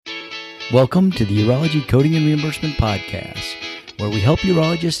Welcome to the Urology Coding and Reimbursement Podcast, where we help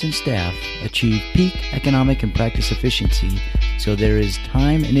urologists and staff achieve peak economic and practice efficiency so there is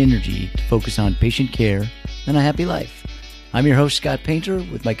time and energy to focus on patient care and a happy life. I'm your host, Scott Painter,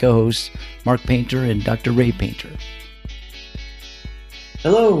 with my co-hosts, Mark Painter and Dr. Ray Painter.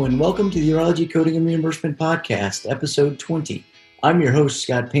 Hello, and welcome to the Urology Coding and Reimbursement Podcast, episode 20. I'm your host,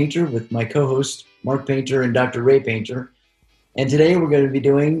 Scott Painter, with my co-hosts, Mark Painter and Dr. Ray Painter. And today we're going to be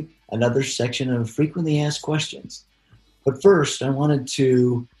doing another section of frequently asked questions. But first, I wanted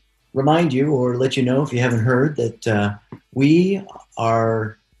to remind you or let you know, if you haven't heard, that we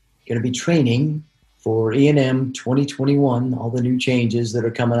are going to be training for E&M 2021, all the new changes that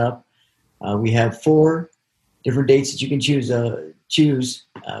are coming up. We have 4 different dates that you can choose.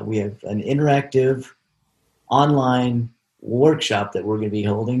 We have an interactive online workshop that we're going to be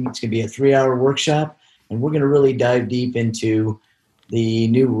holding. It's going to be a 3-hour workshop, and we're going to really dive deep into the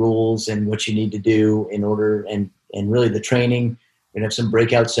new rules and what you need to do in order, and really the training. We're going to have some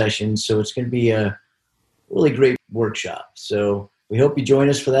breakout sessions, so it's going to be a really great workshop. So we hope you join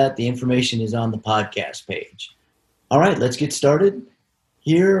us for that. The information is on the podcast page. All right, let's get started.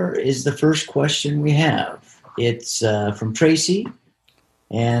 Here is the first question we have. It's from Tracy,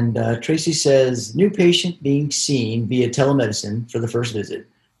 and Tracy says, new patient being seen via telemedicine for the first visit.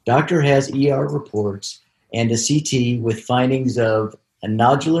 Doctor has ER reports and a CT with findings of a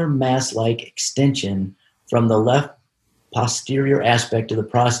nodular mass-like extension from the left posterior aspect of the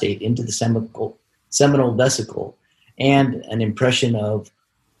prostate into the seminal vesicle, and an impression of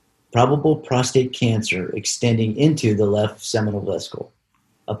probable prostate cancer extending into the left seminal vesicle.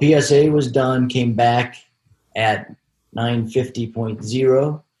 A PSA was done, came back at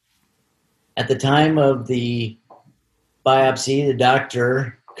 950.0. At the time of the biopsy, the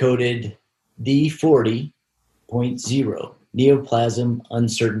doctor coded D40.0, neoplasm,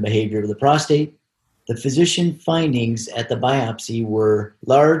 uncertain behavior of the prostate. The physician findings at the biopsy were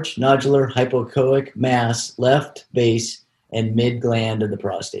large nodular hypoechoic mass, left base and mid gland of the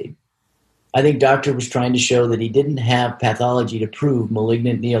prostate. I think doctor was trying to show that he didn't have pathology to prove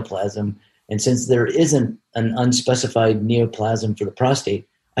malignant neoplasm, and since there isn't an unspecified neoplasm for the prostate,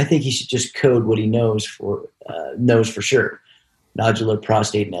 I think he should just code what he knows for sure: nodular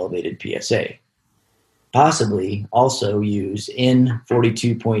prostate and elevated PSA. Possibly also use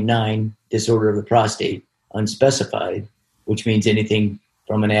N42.9, disorder of the prostate, unspecified, which means anything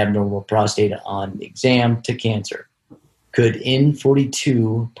from an abnormal prostate on exam to cancer. Could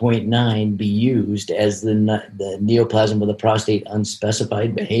N42.9 be used as the neoplasm of the prostate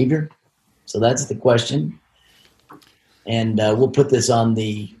unspecified behavior? So that's the question. And we'll put this on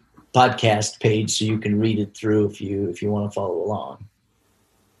the podcast page so you can read it through if you want to follow along.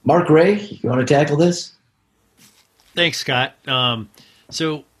 Mark, Ray, you want to tackle this? Thanks, Scott.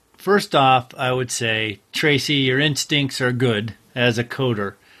 So first off, I would say, Tracy, your instincts are good as a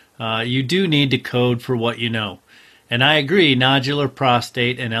coder. You do need to code for what you know. And I agree, nodular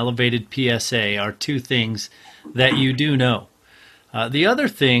prostate and elevated PSA are 2 things that you do know. The other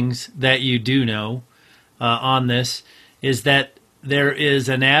things that you do know on this is that there is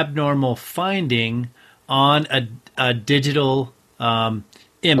an abnormal finding on a digital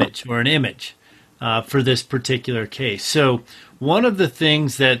image or an image for this particular case. So one of the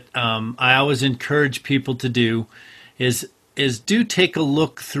things that I always encourage people to do is do take a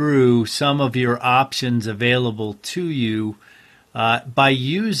look through some of your options available to you by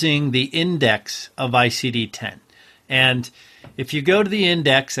using the index of ICD-10. And if you go to the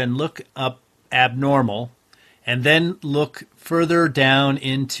index and look up abnormal, and then look further down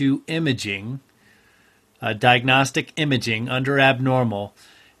into imaging, diagnostic imaging under abnormal,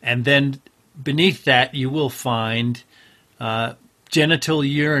 and then beneath that you will find genital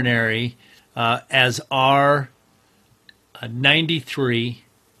urinary as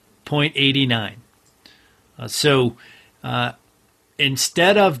R93.89. So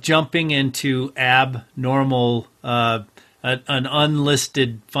instead of jumping into abnormal, an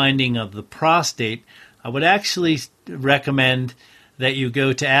unlisted finding of the prostate, I would actually recommend that you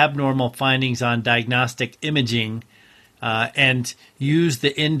go to abnormal findings on diagnostic imaging and use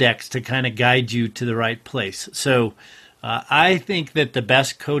the index to kind of guide you to the right place. So I think that the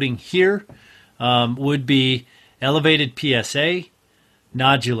best coding here would be elevated PSA,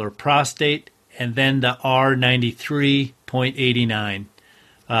 nodular prostate, and then the R93.89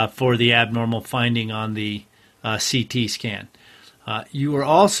 for the abnormal finding on the CT scan. You are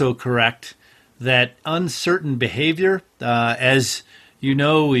also correct that uncertain behavior, as you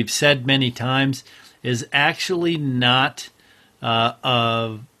know, we've said many times, is actually not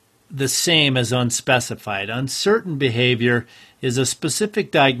the same as unspecified. Uncertain behavior is a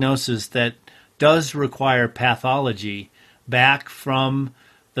specific diagnosis that does require pathology back from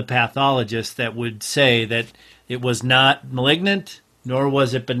the pathologist that would say that it was not malignant, nor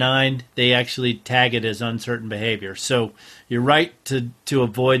was it benign. They actually tag it as uncertain behavior. So you're right to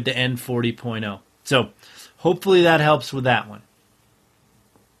avoid the N40.0. So hopefully that helps with that one.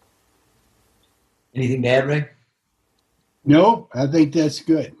 Anything to add, Ray? No, I think that's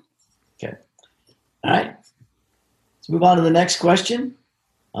good. Okay. All right. Let's move on to the next question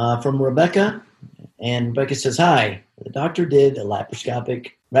from Rebecca. And Rebecca says, hi, the doctor did a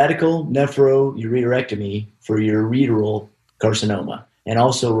laparoscopic radical nephroureterectomy for ureteral carcinoma and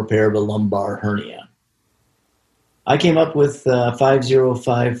also repair of a lumbar hernia. I came up with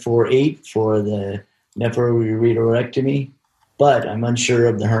 50548 for the nephroureterectomy, but I'm unsure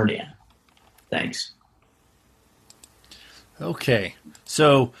of the hernia. Thanks. Okay,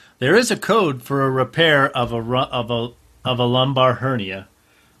 so there is a code for a repair of a lumbar hernia,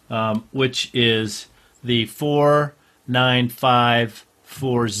 which is the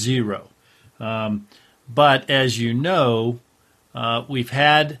 49540. But as you know, we've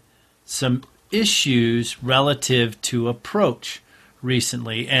had some issues relative to approach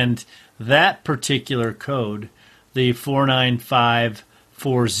recently, and that particular code, the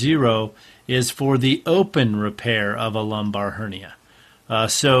 49540, is for the open repair of a lumbar hernia.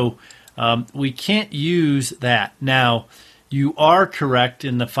 So we can't use that. Now, you are correct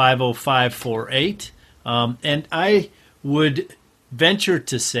in the 50548, and I would venture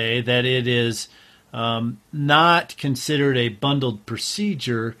to say that it is not considered a bundled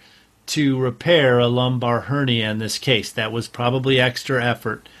procedure to repair a lumbar hernia in this case. That was probably extra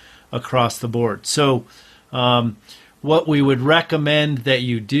effort across the board. So what we would recommend that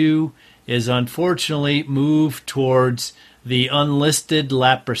you do is unfortunately move towards the unlisted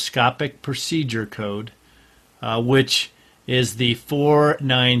laparoscopic procedure code, which is the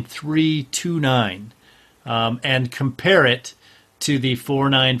 49329, and compare it to the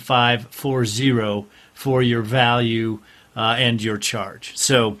 49540 for your value and your charge.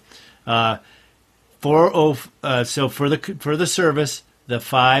 So, so for the service, the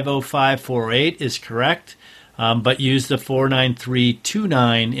 50548 is correct, but use the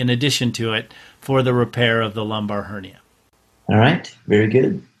 49329 in addition to it for the repair of the lumbar hernia. All right, very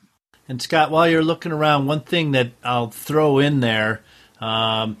good. And Scott, while you're looking around, one thing that I'll throw in there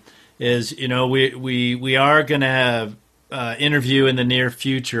is, we are going to have interview in the near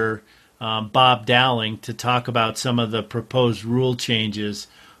future Bob Dowling to talk about some of the proposed rule changes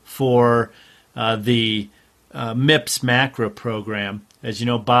for the MIPS macro program. As you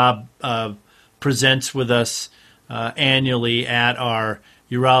know, Bob presents with us annually at our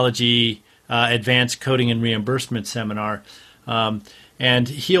Urology Advanced Coding and Reimbursement Seminar. And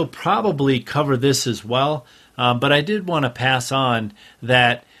he'll probably cover this as well. But I did want to pass on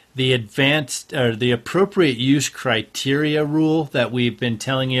that the the appropriate use criteria rule that we've been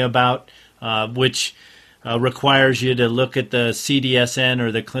telling you about, which requires you to look at the CDSN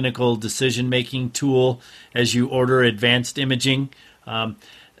or the clinical decision-making tool as you order advanced imaging,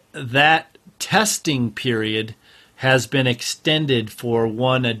 that testing period has been extended for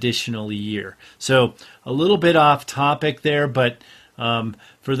one additional year. So a little bit off topic there, but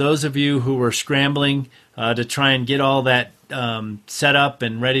for those of you who were scrambling to try and get all that set up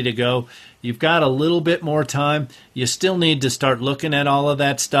and ready to go, you've got a little bit more time. You still need to start looking at all of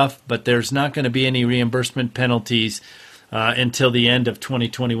that stuff, but there's not going to be any reimbursement penalties until the end of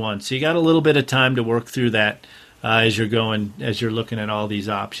 2021. So you got a little bit of time to work through that as you're looking at all these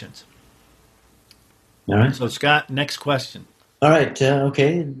options. All right. So Scott, next question. All right.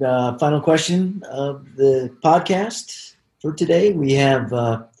 Okay. Final question of the podcast for today. We have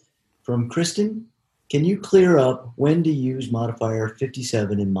from Kristen. Can you clear up when to use modifier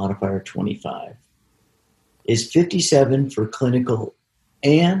 57 and modifier 25? Is 57 for clinical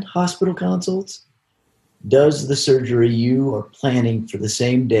and hospital consults? Does the surgery you are planning for the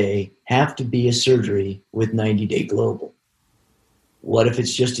same day have to be a surgery with 90-day global? What if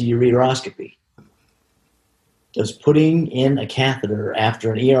it's just a ureteroscopy? Does putting in a catheter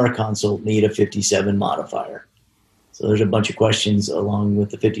after an ER consult need a 57 modifier? So there's a bunch of questions along with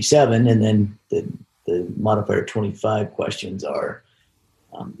the 57, and then the modifier 25 questions are,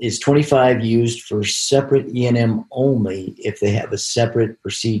 is 25 used for separate E&M only if they have a separate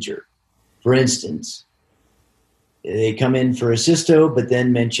procedure? For instance, they come in for a cysto but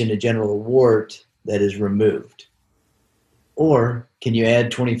then mention a genital wart that is removed. Or can you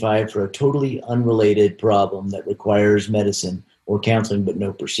add 25 for a totally unrelated problem that requires medicine or counseling but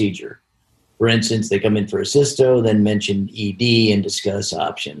no procedure? For instance, they come in for a cysto, then mention ED and discuss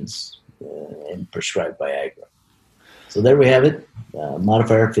options and prescribe Viagra. So there we have it,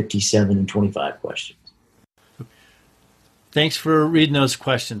 modifier 57 and 25 questions. Thanks for reading those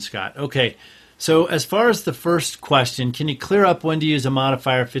questions, Scott. Okay, so as far as the first question, can you clear up when to use a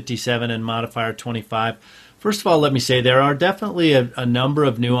modifier 57 and modifier 25? First of all, let me say there are definitely a number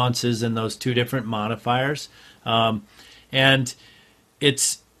of nuances in those two different modifiers. And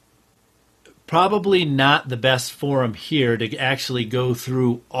it's probably not the best forum here to actually go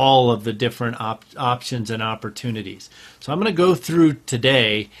through all of the different options and opportunities. So I'm going to go through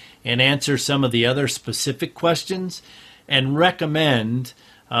today and answer some of the other specific questions and recommend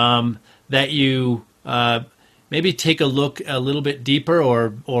that you maybe take a look a little bit deeper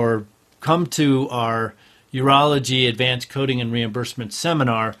or come to our Urology Advanced Coding and Reimbursement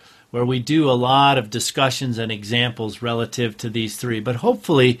Seminar, where we do a lot of discussions and examples relative to these three. But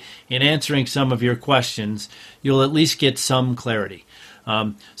hopefully, in answering some of your questions, you'll at least get some clarity.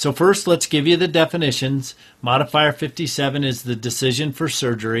 So first, let's give you the definitions. Modifier 57 is the decision for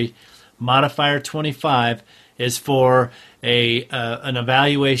surgery. Modifier 25 is for an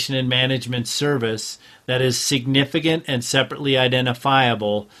evaluation and management service that is significant and separately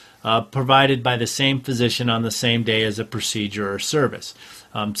identifiable, provided by the same physician on the same day as a procedure or service.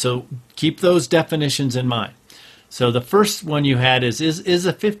 So keep those definitions in mind. So the first one you had is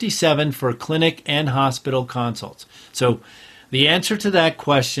a 57 for clinic and hospital consults? So the answer to that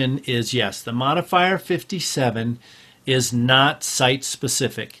question is yes. The modifier 57 is not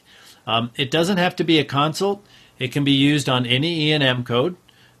site-specific. It doesn't have to be a consult. It can be used on any E&M code.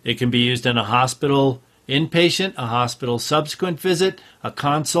 It can be used in a hospital inpatient, a hospital subsequent visit, a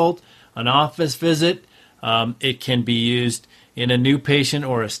consult, an office visit. It can be used in a new patient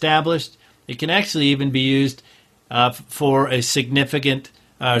or established. It can actually even be used for a significant,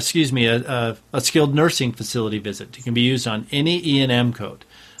 a skilled nursing facility visit. It can be used on any E&M code.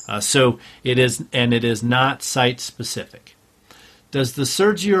 So it is not site specific. Does the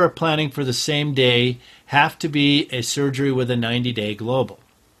surgery you are planning for the same day have to be a surgery with a 90-day global?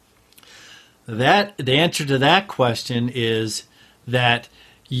 The answer to that question is that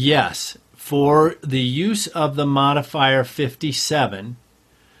yes. For the use of the modifier 57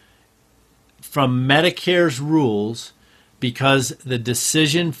 from Medicare's rules, because the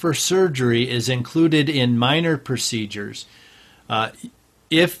decision for surgery is included in minor procedures,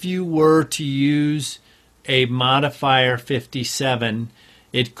 if you were to use a modifier 57,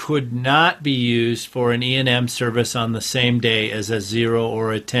 it could not be used for an E&M service on the same day as a 0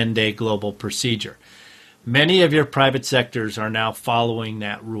 or a 10-day global procedure. Many of your private sectors are now following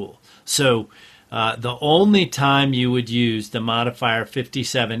that rule. So the only time you would use the modifier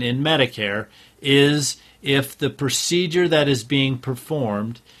 57 in Medicare is if the procedure that is being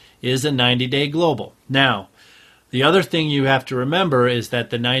performed is a 90-day global. Now, the other thing you have to remember is that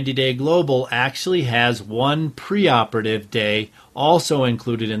the 90-day global actually has one preoperative day also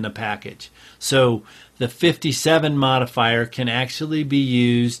included in the package. So the 57 modifier can actually be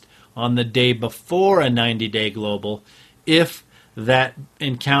used on the day before a 90-day global if that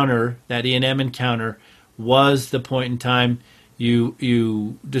encounter, that E&M encounter, was the point in time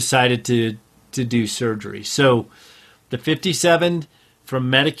you decided to do surgery. So the 57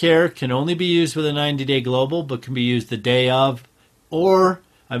 from Medicare can only be used with a 90-day global, but can be used the day of or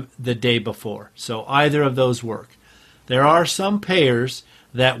the day before. So either of those work. There are some payers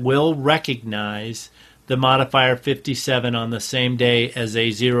that will recognize the modifier 57 on the same day as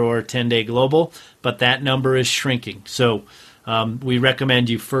a 0 or 10-day global, but that number is shrinking. So we recommend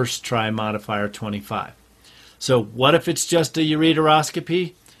you first try modifier 25. So what if it's just a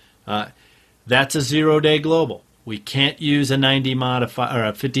ureteroscopy? That's a 0-day global. We can't use a 90 modifier or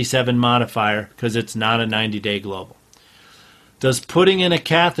a 57 modifier because it's not a 90-day global. Does putting in a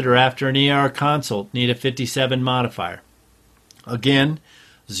catheter after an ER consult need a 57 modifier? Again,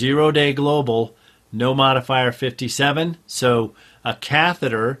 0-day global, no modifier 57. So a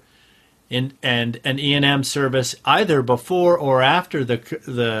catheter and an E&M service either before or after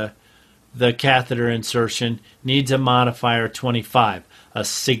the catheter insertion needs a modifier 25, a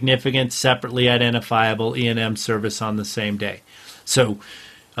significant separately identifiable E&M service on the same day. So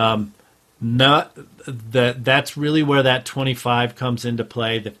that's really where that 25 comes into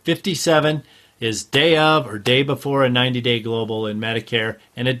play. The 57 is day of or day before a 90-day global in Medicare,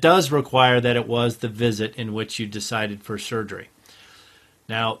 and it does require that it was the visit in which you decided for surgery.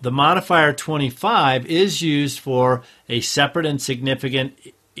 Now, the modifier 25 is used for a separate and significant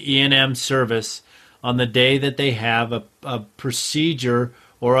E&M service on the day that they have a procedure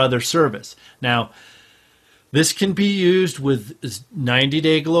or other service. Now, This can be used with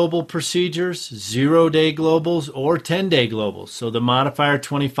 90-day global procedures, 0-day globals, or 10-day globals. So the modifier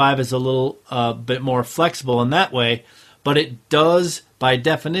 25 is a little bit more flexible in that way, but it does, by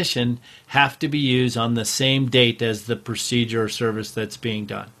definition, have to be used on the same date as the procedure or service that's being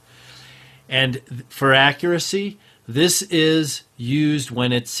done. And for accuracy, this is used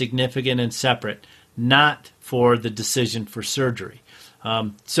when it's significant and separate, not for the decision for surgery.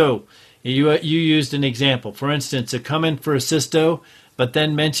 So you used an example. For instance, a come in for a cysto, but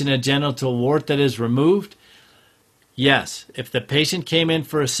then mention a genital wart that is removed. Yes, if the patient came in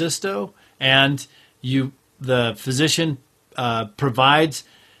for a cysto and the physician provides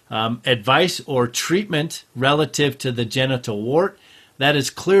advice or treatment relative to the genital wart, that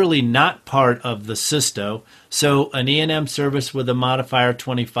is clearly not part of the cysto. So an E&M service with a modifier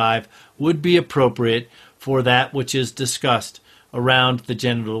 25 would be appropriate for that which is discussed around the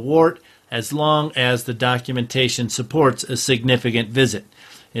genital wart, as long as the documentation supports a significant visit.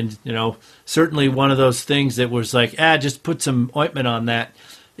 And, certainly one of those things that was like, just put some ointment on that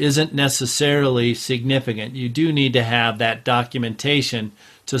isn't necessarily significant. You do need to have that documentation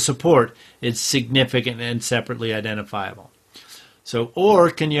to support it's significant and separately identifiable. So,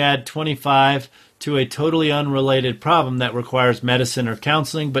 or can you add 25 to a totally unrelated problem that requires medicine or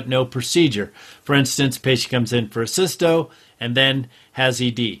counseling but no procedure? For instance, patient comes in for a cysto and then has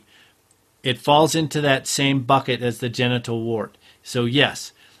ED. It falls into that same bucket as the genital wart. So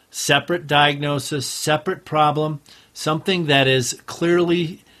yes, separate diagnosis, separate problem, something that is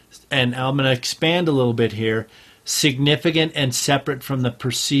clearly, and I'm going to expand a little bit here, significant and separate from the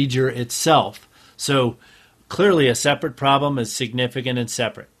procedure itself. So clearly a separate problem is significant and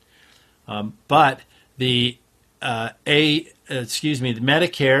separate. But the Medicare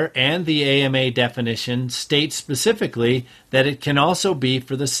and the AMA definition state specifically that it can also be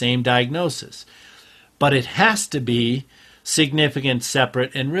for the same diagnosis. But it has to be significant,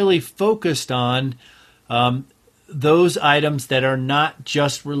 separate, and really focused on those items that are not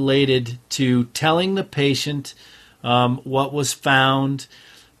just related to telling the patient what was found,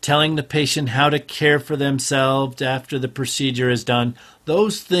 telling the patient how to care for themselves after the procedure is done,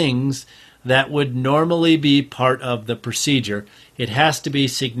 those things that would normally be part of the procedure. It has to be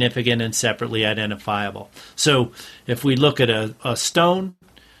significant and separately identifiable. So if we look at a stone,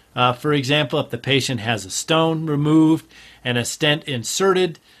 for example, if the patient has a stone removed and a stent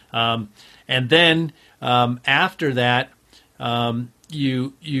inserted, and then after that,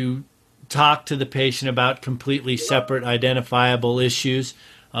 you talk to the patient about completely separate identifiable issues,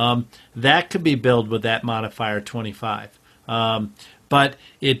 that could be billed with that modifier 25. But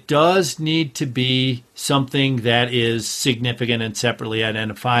it does need to be something that is significant and separately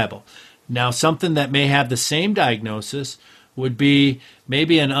identifiable. Now, something that may have the same diagnosis would be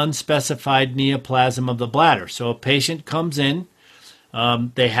maybe an unspecified neoplasm of the bladder. So a patient comes in,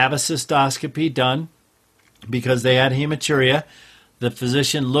 they have a cystoscopy done because they had hematuria. The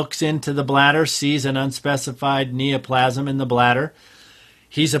physician looks into the bladder, sees an unspecified neoplasm in the bladder.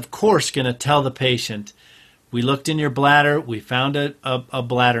 He's, of course, going to tell the patient, we looked in your bladder, we found a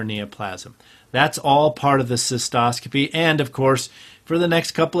bladder neoplasm. That's all part of the cystoscopy. And, of course, for the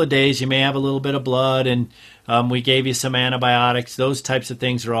next couple of days, you may have a little bit of blood, and we gave you some antibiotics. Those types of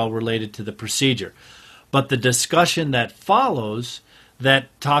things are all related to the procedure. But the discussion that follows that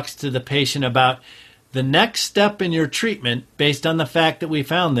talks to the patient about the next step in your treatment, based on the fact that we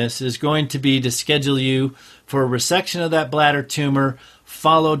found this, is going to be to schedule you for a resection of that bladder tumor,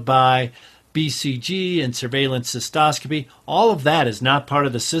 followed by BCG and surveillance cystoscopy. All of that is not part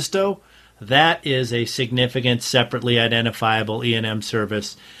of the cysto. That is a significant, separately identifiable E&M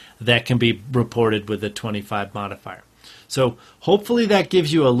service that can be reported with a 25 modifier. So hopefully that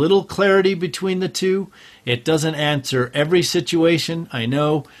gives you a little clarity between the two. It doesn't answer every situation, I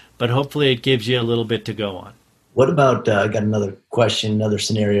know, but hopefully it gives you a little bit to go on. What about, I got another question, another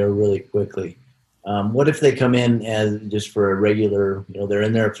scenario really quickly. What if they come in as just for a regular, they're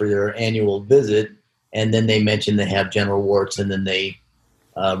in there for their annual visit, and then they mention they have genital warts, and then they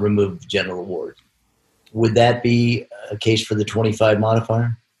remove genital warts? Would that be a case for the 25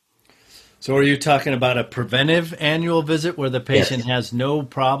 modifier? So are you talking about a preventive annual visit where the patient has no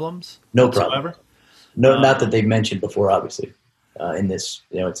problems whatsoever? Problem. No, not that they've mentioned before, obviously. In this,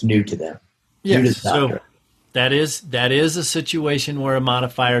 it's new to them. Yes, so that is a situation where a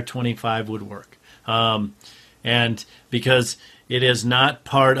modifier 25 would work. And because it is not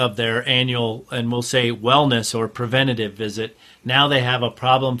part of their annual, and we'll say wellness or preventative visit, now they have a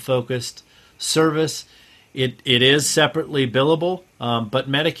problem-focused service. It is separately billable, but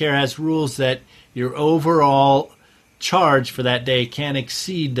Medicare has rules that your overall charge for that day can't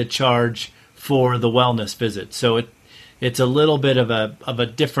exceed the charge for the wellness visit. So it's a little bit of a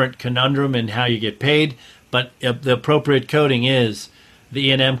different conundrum in how you get paid, but the appropriate coding is the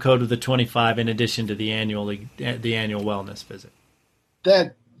E&M code of the 25 in addition to the annual wellness visit.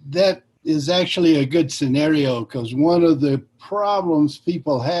 That is actually a good scenario, because one of the problems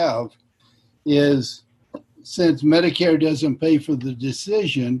people have is, since Medicare doesn't pay for the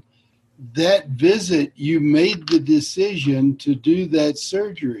decision, that visit you made the decision to do that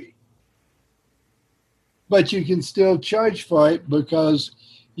surgery. But you can still charge for it because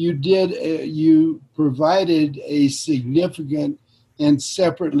you provided a significant and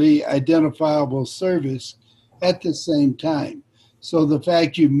separately identifiable service at the same time. So the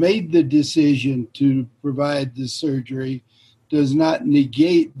fact you made the decision to provide the surgery does not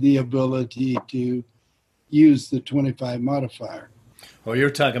negate the ability to use the 25 modifier. Oh, you're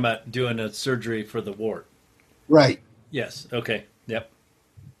talking about doing a surgery for the wart. Right. Yes. Okay. Yep.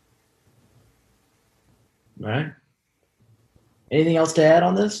 All right. Anything else to add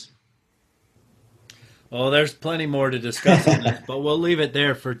on this? Well, there's plenty more to discuss on this, but we'll leave it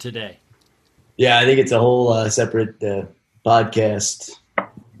there for today. Yeah, I think it's a whole separate podcast,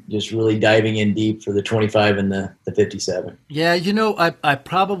 just really diving in deep for the 25 and the 57. Yeah, I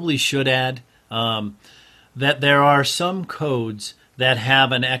probably should add that there are some codes that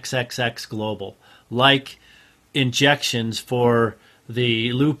have an XXX global, like injections for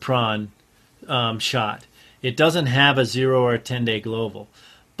the Lupron shot. It doesn't have a 0 or a 10-day global,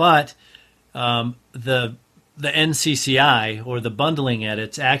 but the NCCI or the bundling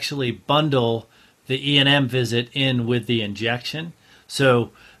edits actually bundle the E&M visit in with the injection. So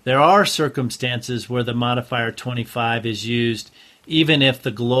there are circumstances where the modifier 25 is used even if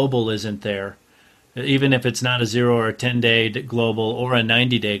the global isn't there, even if it's not a 0 or a 10-day global or a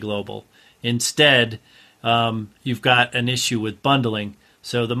 90-day global. Instead, you've got an issue with bundling.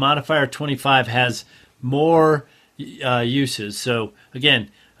 So the modifier 25 has more uses. So again,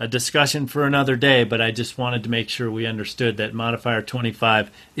 a discussion for another day, but I just wanted to make sure we understood that modifier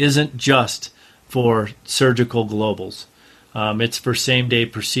 25 isn't just for surgical globals. It's for same-day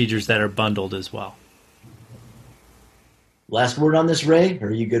procedures that are bundled as well. Last word on this, Ray, or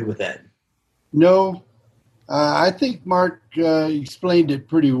are you good with that? No, I think Mark explained it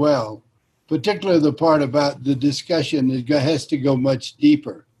pretty well, particularly the part about the discussion. It has to go much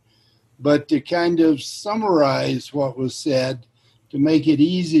deeper. But to kind of summarize what was said, to make it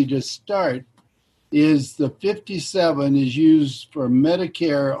easy to start, is the 57 is used for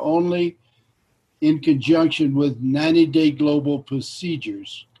Medicare only in conjunction with 90-day global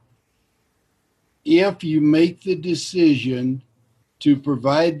procedures. If you make the decision to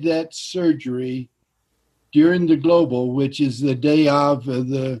provide that surgery during the global, which is the day of or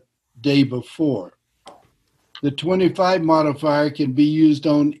the day before, the 25 modifier can be used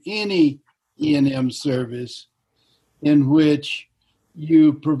on any E&M service in which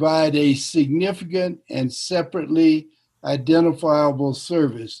you provide a significant and separately identifiable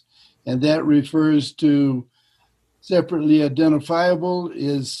service. And that refers to separately identifiable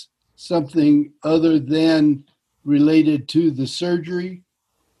is something other than related to the surgery.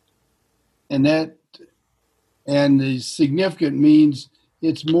 And the significant means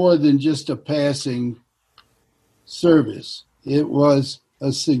it's more than just a passing service. It was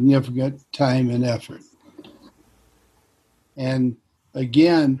a significant time and effort. And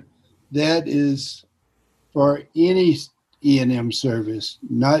again, that is for any E&M service,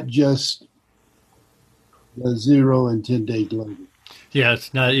 not just the 0 and 10-day global. Yeah,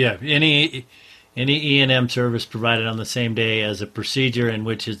 it's not. Yeah, any E&M service provided on the same day as a procedure in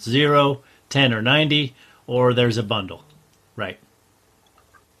which it's 0, 10, or 90, or there's a bundle, right?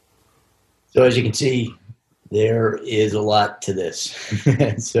 So as you can see, there is a lot to this.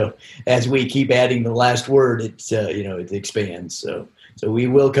 So as we keep adding the last word, it expands. So we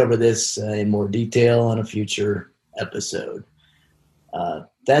will cover this in more detail on a future episode.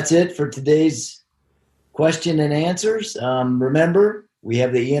 That's it for today's question and answers. Remember, we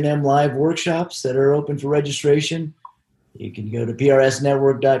have the E&M Live workshops that are open for registration. You can go to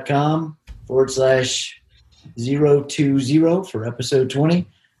prsnetwork.com/020 for episode 20.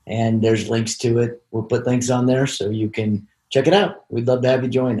 And there's links to it. We'll put links on there so you can check it out. We'd love to have you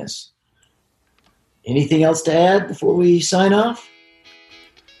join us. Anything else to add before we sign off?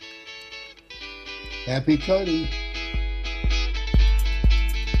 Happy coding.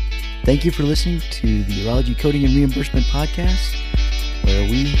 Thank you for listening to the Urology Coding and Reimbursement Podcast, where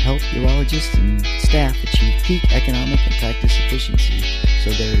we help urologists and staff achieve peak economic and practice efficiency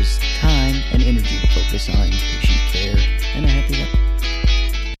so there's time and energy to focus on patient care and a happy life.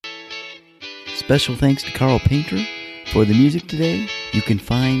 Special thanks to Carl Painter For the music today, you can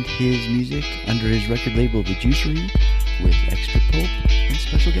find his music under his record label, The Juicery, with extra pulp and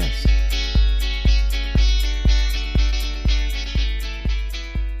special guests.